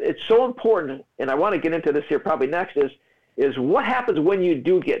anyways, it's so important, and I want to get into this here probably next, is what happens when you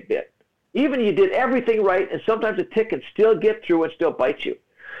do get bit. Even you did everything right, and sometimes a tick can still get through and still bite you.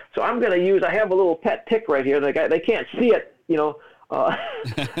 So I'm going to use, I have a little pet tick right here. They can't see it, but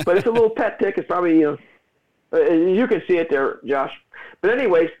it's a little pet tick. It's probably, you can see it there, Josh. But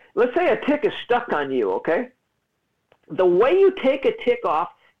anyways, let's say a tick is stuck on you, okay? The way you take a tick off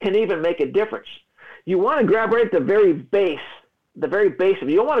can even make a difference. You want to grab right at the very base of it.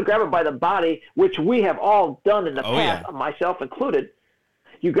 You don't want to grab it by the body, which we have all done in the past, myself included.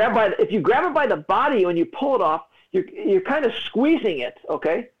 If you grab it by the body and you pull it off, you're kind of squeezing it,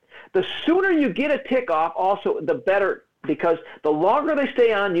 okay? The sooner you get a tick off, also, the better, because the longer they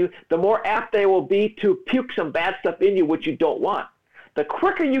stay on you, the more apt they will be to puke some bad stuff in you, which you don't want. The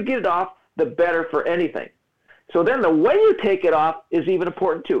quicker you get it off, the better for anything. So then the way you take it off is even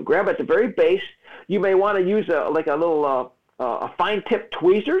important too. Grab at the very base. You may want to use a little fine tip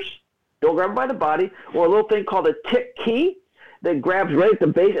tweezers, Don't grab them by the body, or a little thing called a tick key that grabs right at the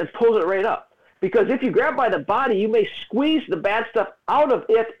base and pulls it right up. Because if you grab by the body, you may squeeze the bad stuff out of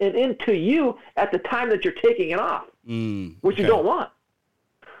it and into you at the time that you're taking it off, which you don't want.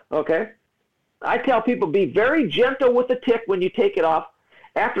 Okay? I tell people, be very gentle with the tick when you take it off.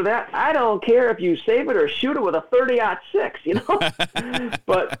 After that, I don't care if you save it or shoot it with a 30-06, you know?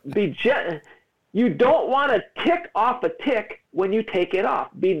 But be gentle. You don't want to tick off a tick when you take it off.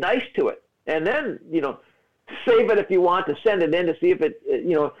 Be nice to it. And then, you know, save it if you want to send it in to see if it,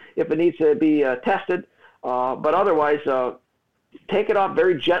 you know, if it needs to be tested. But otherwise, take it off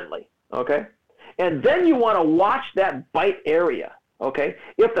very gently, okay? And then you want to watch that bite area, okay?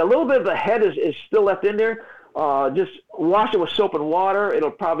 If a little bit of the head is still left in there, just wash it with soap and water. It'll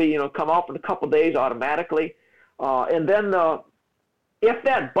probably, you know, come off in a couple of days automatically. And then if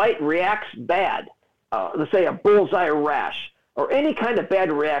that bite reacts bad, let's say a bullseye rash or any kind of bad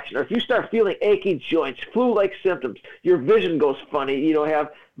reaction, or if you start feeling achy joints, flu-like symptoms, your vision goes funny, you know,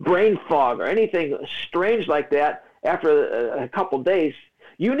 have brain fog or anything strange like that after a couple of days,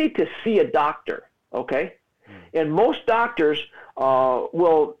 you need to see a doctor, okay? And most doctors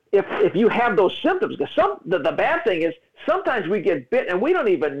will, if you have those symptoms, because the bad thing is sometimes we get bit and we don't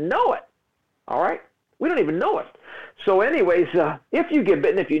even know it, all right? We don't even know it. So anyways, if you get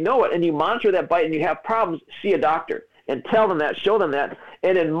bitten, if you know it, and you monitor that bite and you have problems, see a doctor and tell them that, show them that.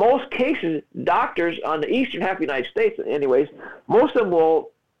 And in most cases, doctors on the eastern half of the United States, anyways, most of them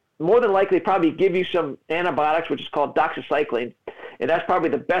will more than likely probably give you some antibiotics, which is called doxycycline, and that's probably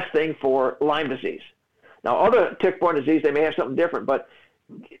the best thing for Lyme disease. Now, other tick-borne disease, they may have something different, but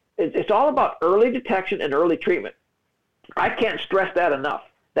it's all about early detection and early treatment. I can't stress that enough.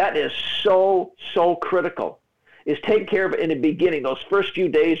 That is so, so critical, is taking care of it in the beginning, those first few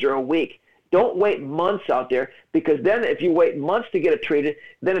days or a week. Don't wait months out there, because then if you wait months to get it treated,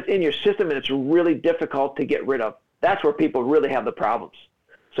 then it's in your system and it's really difficult to get rid of. That's where people really have the problems.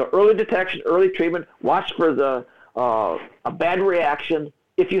 So early detection, early treatment, watch for the a bad reaction.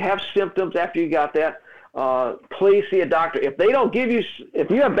 If you have symptoms after you got that, please see a doctor. If they don't give you,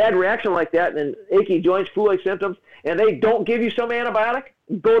 if you have bad reaction like that and achy joints, flu-like symptoms, and they don't give you some antibiotic,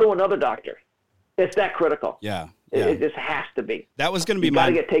 go to another doctor. It's that critical. Yeah. It just has to be. That was going to be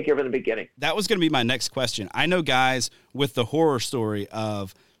take care of it in the beginning. That was going to be my next question. I know guys with the horror story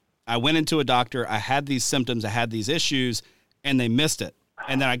of, I went into a doctor, I had these symptoms, I had these issues, and they missed it.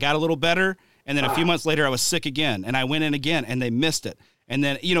 And then I got a little better, and then a few months later I was sick again, and I went in again, and they missed it. And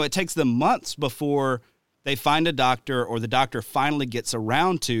then, you know, it takes them months before they find a doctor, or the doctor finally gets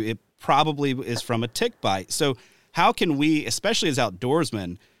around to it. Probably is from a tick bite. So how can we, especially as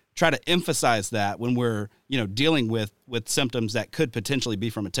outdoorsmen, try to emphasize that when we're, you know, dealing with symptoms that could potentially be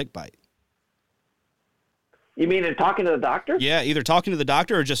from a tick bite? You mean in talking to the doctor? Yeah, either talking to the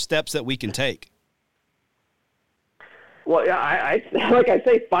doctor or just steps that we can take. Well, yeah, I like I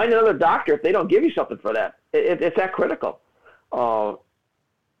say, find another doctor if they don't give you something for that. It's that critical.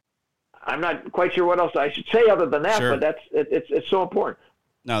 I'm not quite sure what else I should say other than that, Sure. but it's so important.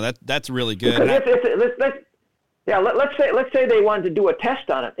 No, that's really good. Let's say they wanted to do a test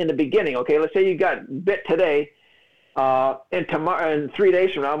on it in the beginning. Okay, let's say you got bit today, and tomorrow, and 3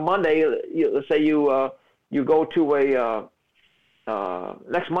 days from now, Monday, let's say you go to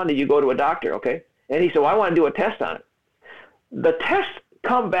next Monday you go to a doctor. Okay, and he said, well, I want to do a test on it. The tests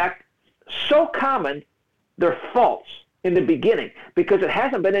come back so common, they're false in the beginning because it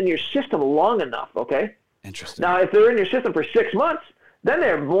hasn't been in your system long enough, okay? Interesting. Now, if they're in your system for 6 months, then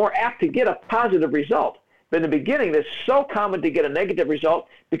they're more apt to get a positive result. But in the beginning, it's so common to get a negative result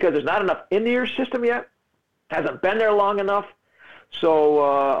because there's not enough into your system yet, hasn't been there long enough. So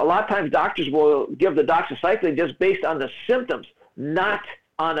a lot of times doctors will give the doxycycline just based on the symptoms, not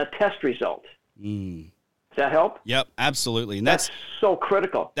on a test result. Does that help? Yep, absolutely. And that's so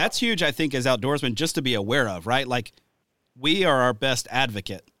critical. That's huge, I think, as outdoorsmen, just to be aware of, right? Like, we are our best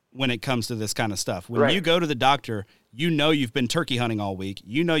advocate when it comes to this kind of stuff. When you go to the doctor, you know you've been turkey hunting all week.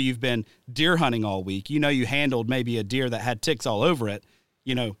 You know you've been deer hunting all week. You know you handled maybe a deer that had ticks all over it.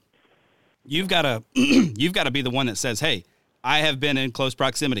 You know, you've got to be the one that says, hey, I have been in close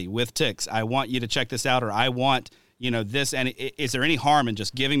proximity with ticks. I want you to check this out, or I want, you know, this. And is there any harm in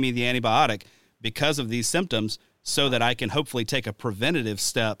just giving me the antibiotic because of these symptoms so that I can hopefully take a preventative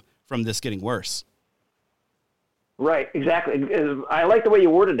step from this getting worse? Right, exactly. I like the way you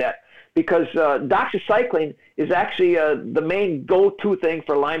worded that because doxycycline is actually the main go-to thing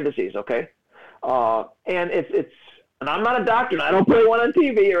for Lyme disease, okay? And and I'm not a doctor, and I don't play one on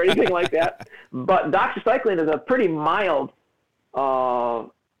TV or anything like that, but doxycycline is a pretty mild antibiotic,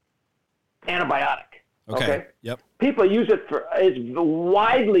 Okay. Yep. People use it it's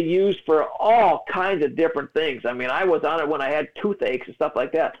widely used for all kinds of different things. I mean, I was on it when I had toothaches and stuff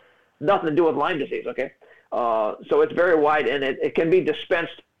like that. Nothing to do with Lyme disease, okay? So it's very wide, and it can be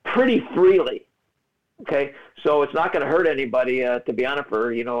dispensed pretty freely, okay? So it's not going to hurt anybody to be on it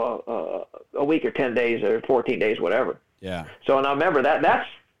for, a week or 10 days or 14 days, whatever. Yeah. So now remember,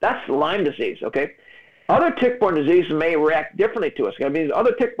 that's Lyme disease, okay? Other tick-borne diseases may react differently to us. I mean,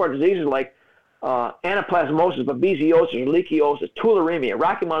 other tick-borne diseases like anaplasmosis, babesiosis, leishmaniasis, tularemia,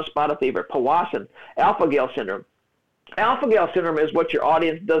 Rocky Mountain spotted fever, Powassan, alpha-gal syndrome. Alpha-gal syndrome is what your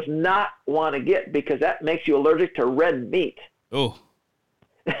audience does not want to get because that makes you allergic to red meat. Oh.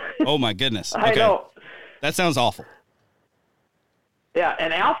 Oh, my goodness. I know. That sounds awful. Yeah,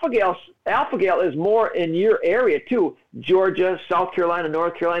 and alpha-gal is more in your area too. Georgia, South Carolina,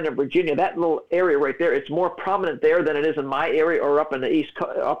 North Carolina, Virginia, that little area right there, it's more prominent there than it is in my area or up in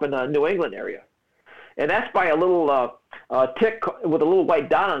the New England area. And that's by a little tick with a little white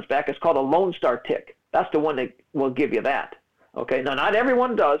dot on its back. It's called a Lone Star tick. That's the one that will give you that. Okay, now not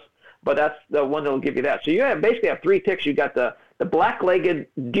everyone does, but that's the one that will give you that. So you basically have three ticks. You got the black-legged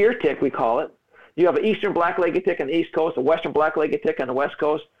deer tick, we call it. You have an eastern black-legged tick on the East Coast, a western black-legged tick on the West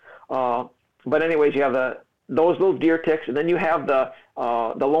Coast. But anyways, you have those little deer ticks, and then you have the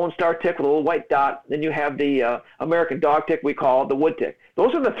Lone Star tick with a little white dot. Then you have the American dog tick, we call the wood tick.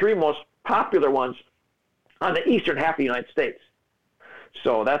 Those are the three most popular ones on the eastern half of the United States.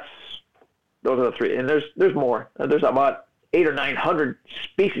 So those are the three, and there's more. There's about 800 or 900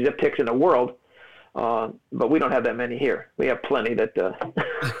 species of ticks in the world, but we don't have that many here. We have plenty that.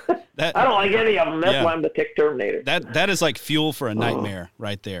 I don't like any of them. That's why I'm the tick Terminator. That is like fuel for a nightmare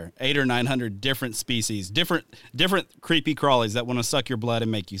right there. 800 or 900 different species, different creepy crawlies that want to suck your blood and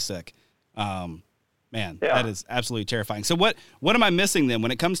make you sick. That is absolutely terrifying. So what am I missing then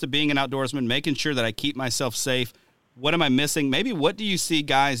when it comes to being an outdoorsman, making sure that I keep myself safe? What am I missing? Maybe what do you see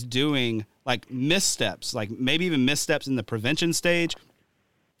guys doing, like missteps, like maybe even missteps in the prevention stage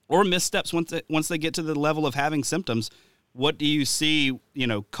or missteps once they get to the level of having symptoms? What do you see,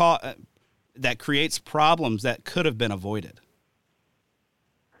 that creates problems that could have been avoided?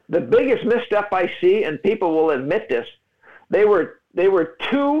 The biggest misstep I see, and people will admit this, they were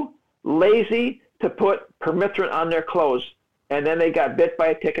too lazy to put permethrin on their clothes, and then they got bit by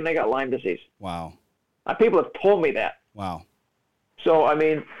a tick and they got Lyme disease. Wow. People have told me that. Wow. So, I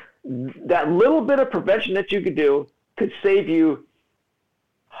mean, that little bit of prevention that you could do could save you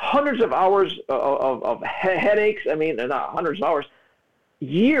hundreds of hours of headaches. I mean, not hundreds of hours,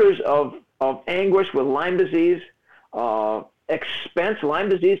 years of anguish with Lyme disease, expense. Lyme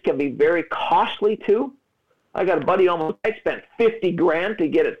disease can be very costly too. I got a buddy I spent $50,000 to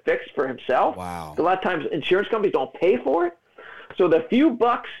get it fixed for himself. Wow. A lot of times insurance companies don't pay for it. So the few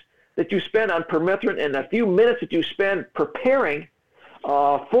bucks that you spend on permethrin and a few minutes that you spend preparing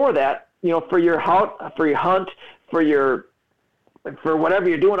for that, for your hunt, for whatever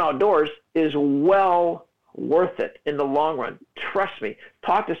you're doing outdoors is well worth it in the long run. Trust me.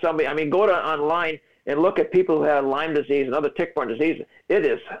 Talk to somebody. I mean, go online and look at people who have Lyme disease and other tick-borne diseases. It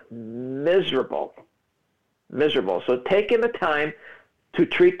is miserable. So taking the time to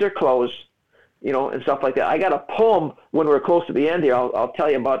treat their clothes, and stuff like that. I got a poem when we're close to the end here. I'll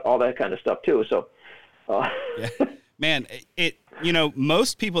tell you about all that kind of stuff too. So, yeah. Man,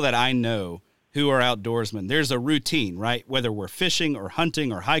 most people that I know who are outdoorsmen, there's a routine, right? Whether we're fishing or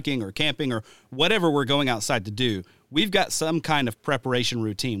hunting or hiking or camping or whatever we're going outside to do, we've got some kind of preparation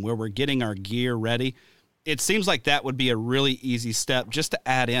routine where we're getting our gear ready. It seems like that would be a really easy step just to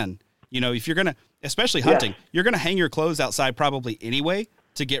add in. If you're going to, especially hunting, you're going to hang your clothes outside probably anyway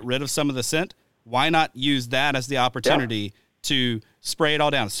to get rid of some of the scent. Why not use that as the opportunity to spray it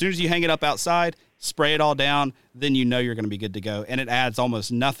all down? As soon as you hang it up outside, spray it all down, then you're going to be good to go. And it adds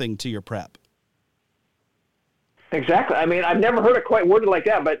almost nothing to your prep. Exactly. I mean, I've never heard it quite worded like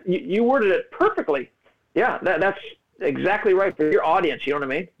that, but you worded it perfectly. Yeah, that's exactly right for your audience. You know what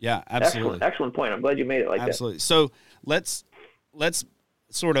I mean? Yeah, absolutely. Excellent point. I'm glad you made it like that. Absolutely. So let's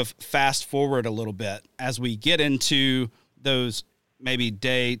sort of fast forward a little bit as we get into those maybe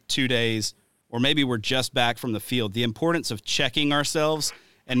day, 2 days, or maybe we're just back from the field, the importance of checking ourselves,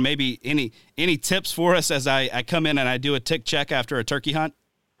 and maybe any tips for us as I come in and I do a tick check after a turkey hunt?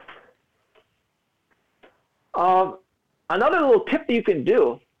 Another little tip that you can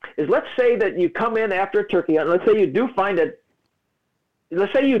do is, let's say that you come in after a turkey hunt. Let's say you do find it.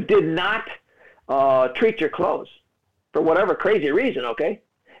 Let's say you did not treat your clothes for whatever crazy reason, okay?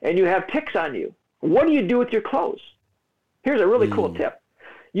 And you have ticks on you. What do you do with your clothes? Here's a really cool tip.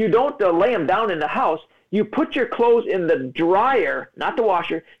 You don't lay them down in the house. You put your clothes in the dryer, not the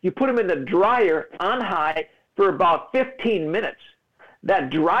washer. You put them in the dryer on high for about 15 minutes.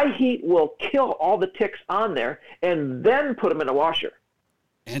 That dry heat will kill all the ticks on there, and then put them in a washer.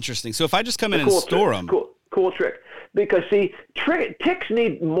 Interesting. So if I just come in and store them. Cool trick. Because, see, ticks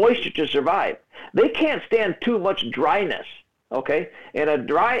need moisture to survive. They can't stand too much dryness, okay? And a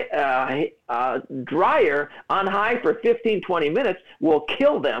dryer on high for 15, 20 minutes will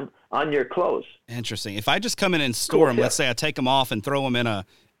kill them on your clothes. Interesting. If I just come in and store them, let's say I take them off and throw them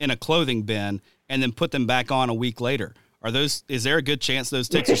in a clothing bin and then put them back on a week later, is there a good chance those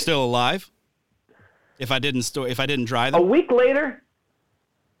ticks are still alive? If I didn't dry them? A week later,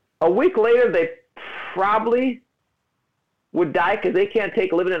 they probably would die because they can't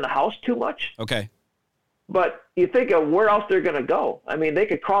take living in the house too much. Okay. But you think of where else they're going to go. I mean, they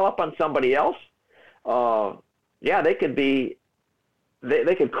could crawl up on somebody else. They could be.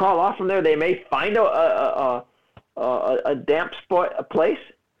 They could crawl off from there. They may find a damp place.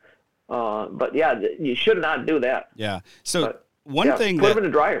 But yeah, you should not do that. Yeah. So put them in the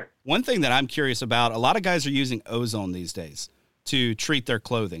dryer. One thing that I'm curious about, a lot of guys are using ozone these days to treat their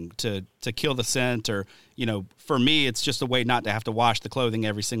clothing, to kill the scent, or, for me, it's just a way not to have to wash the clothing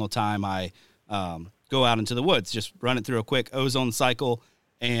every single time I go out into the woods. Just run it through a quick ozone cycle,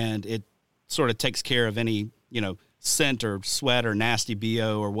 and it sort of takes care of any, scent or sweat or nasty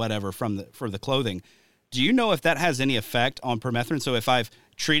BO or whatever for the clothing. Do you know if that has any effect on permethrin? So if I've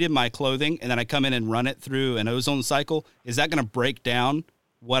treated my clothing and then I come in and run it through an ozone cycle, is that going to break down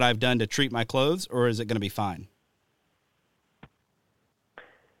what I've done to treat my clothes, or is it going to be fine?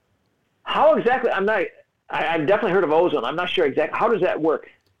 How exactly? I've definitely heard of ozone. I'm not sure exactly. How does that work?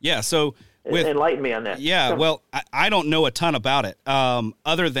 Yeah. So enlighten me on that. Yeah. Well, I don't know a ton about it.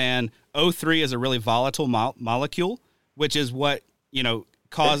 Other than O3 is a really volatile molecule, which is what,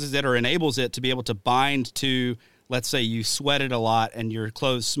 causes it or enables it to be able to bind to, let's say you sweated a lot and your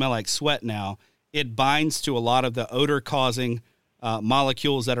clothes smell like sweat now. It binds to a lot of the odor causing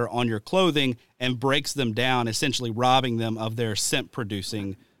molecules that are on your clothing and breaks them down, essentially robbing them of their scent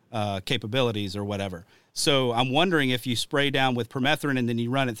producing capabilities or whatever. So I'm wondering if you spray down with permethrin and then you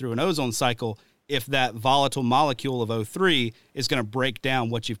run it through an ozone cycle, if that volatile molecule of O3 is going to break down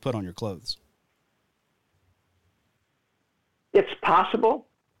what you've put on your clothes. It's possible.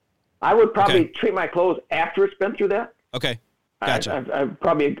 I would probably treat my clothes after it's been through that. Okay. Gotcha.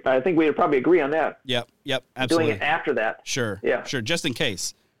 I think we would probably agree on that. Yep. Absolutely. Doing it after that. Sure. Yeah. Sure. Just in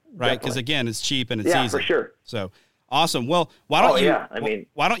case, right? Because again, it's cheap and it's easy. Yeah, for sure. So awesome. Well, why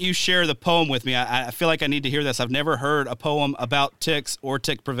don't you share the poem with me? I feel like I need to hear this. I've never heard a poem about ticks or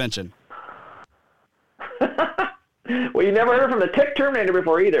tick prevention. Well, you never heard from the tick Terminator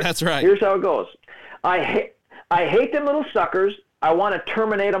before either. That's right. Here's how it goes. I hate them little suckers. I want to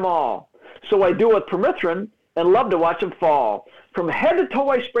terminate them all. So I do it with permethrin and love to watch them fall. From head to toe,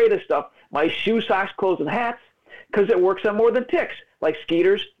 I spray this stuff. My shoes, socks, clothes, and hats, because it works on more than ticks, like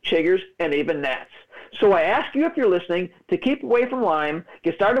skeeters, chiggers, and even gnats. So I ask you, if you're listening, to keep away from Lyme,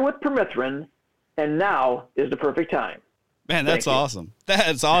 get started with permethrin, and now is the perfect time. Man, that's awesome.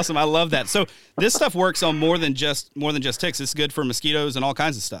 That's awesome. I love that. So this stuff works on more than just ticks. It's good for mosquitoes and all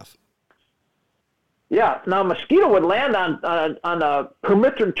kinds of stuff. Yeah. Now, a mosquito would land on a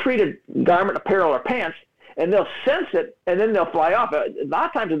permethrin-treated garment, apparel, or pants, and they'll sense it, and then they'll fly off. A lot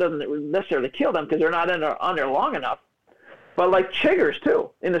of times it doesn't necessarily kill them because they're not on there long enough. But like chiggers, too,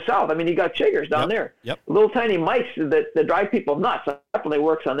 in the South. I mean, you got chiggers down there. Yep. Little tiny mice that drive people nuts. That definitely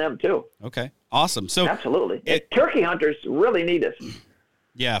works on them, too. Okay. Awesome. So absolutely. Turkey hunters really need this.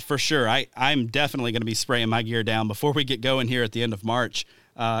 Yeah, for sure. I'm definitely going to be spraying my gear down before we get going here at the end of March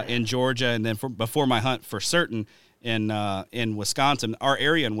in Georgia, and then before my hunt for certain in Wisconsin. Our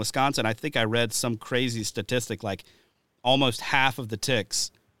area in Wisconsin, I think I read some crazy statistic, like almost half of the ticks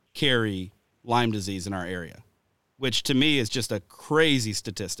carry Lyme disease in our area, which to me is just a crazy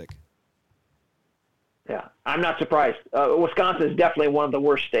statistic. Yeah, I'm not surprised. Wisconsin is definitely one of the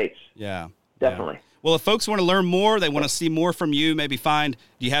worst states. Yeah. Definitely. Yeah. Well, if folks want to learn more, they want to see more from you, maybe do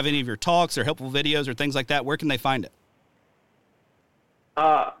you have any of your talks or helpful videos or things like that? Where can they find it?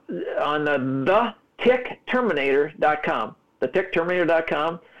 On thetickterminator.com.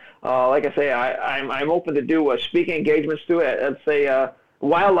 Thetickterminator.com. Like I say, I'm open to do speaking engagements too at say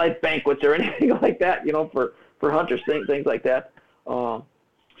wildlife banquets or anything like that, for hunters, things like that. So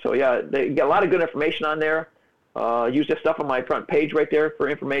yeah, they get a lot of good information on there. Use this stuff on my front page right there for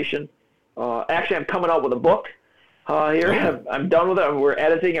information. Actually, I'm coming out with a book here. I'm done with it. We're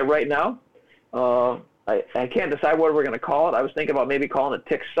editing it right now. I can't decide what we're going to call it. I was thinking about maybe calling it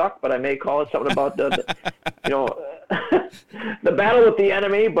Tick Suck, but I may call it something about the battle with the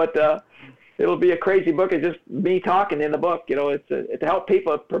enemy. But it'll be a crazy book. It's just me talking in the book. It's to help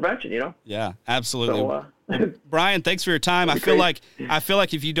people with prevention. Yeah, absolutely. So, Brian, thanks for your time. I feel like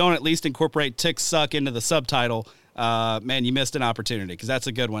if you don't at least incorporate "Ticks Suck" into the subtitle, man, you missed an opportunity, because that's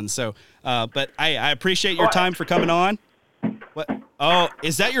a good one. So, but I appreciate your time for coming on. What? Oh,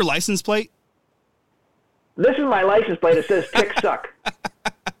 is that your license plate? This is my license plate. It says "Ticks Suck."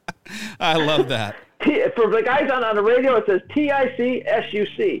 I love that. For the guys on the radio, it says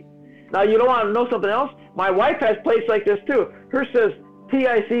TICSUC. Now, you don't want to know something else? My wife has plates like this too. Hers says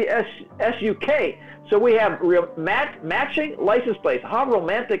TICSUK. So we have matching license plates. How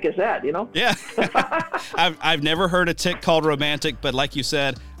romantic is that, Yeah. I've never heard a tick called romantic, but like you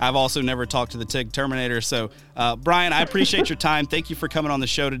said, I've also never talked to the tick Terminator. So, Brian, I appreciate your time. Thank you for coming on the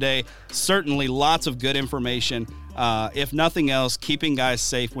show today. Certainly lots of good information. If nothing else, keeping guys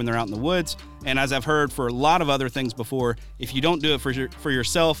safe when they're out in the woods. And as I've heard for a lot of other things before, if you don't do it for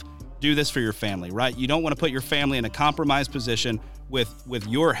yourself, do this for your family, right? You don't want to put your family in a compromised position with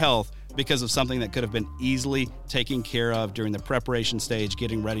your health because of something that could have been easily taken care of during the preparation stage,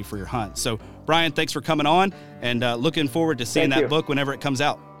 getting ready for your hunt. So, Brian, thanks for coming on, and looking forward to seeing that book whenever it comes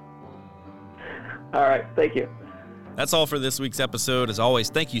out. All right. Thank you. That's all for this week's episode. As always,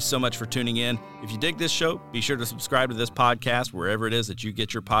 thank you so much for tuning in. If you dig this show, be sure to subscribe to this podcast wherever it is that you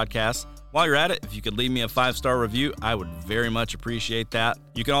get your podcasts. While you're at it, if you could leave me a 5-star review, I would very much appreciate that.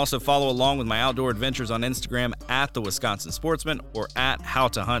 You can also follow along with my outdoor adventures on Instagram at The Wisconsin Sportsman or at How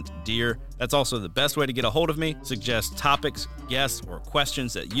to Hunt Deer. That's also the best way to get a hold of me. Suggest topics, guests, or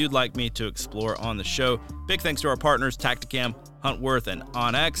questions that you'd like me to explore on the show. Big thanks to our partners, Tacticam, Huntworth, and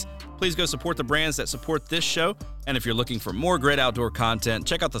OnX. Please go support the brands that support this show. And if you're looking for more great outdoor content,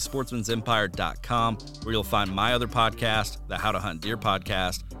 check out thesportsmansempire.com, where you'll find my other podcast, the How to Hunt Deer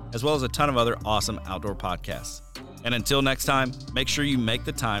podcast, as well as a ton of other awesome outdoor podcasts. And until next time, make sure you make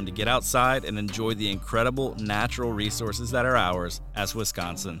the time to get outside and enjoy the incredible natural resources that are ours as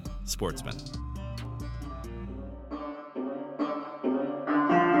Wisconsin sportsmen.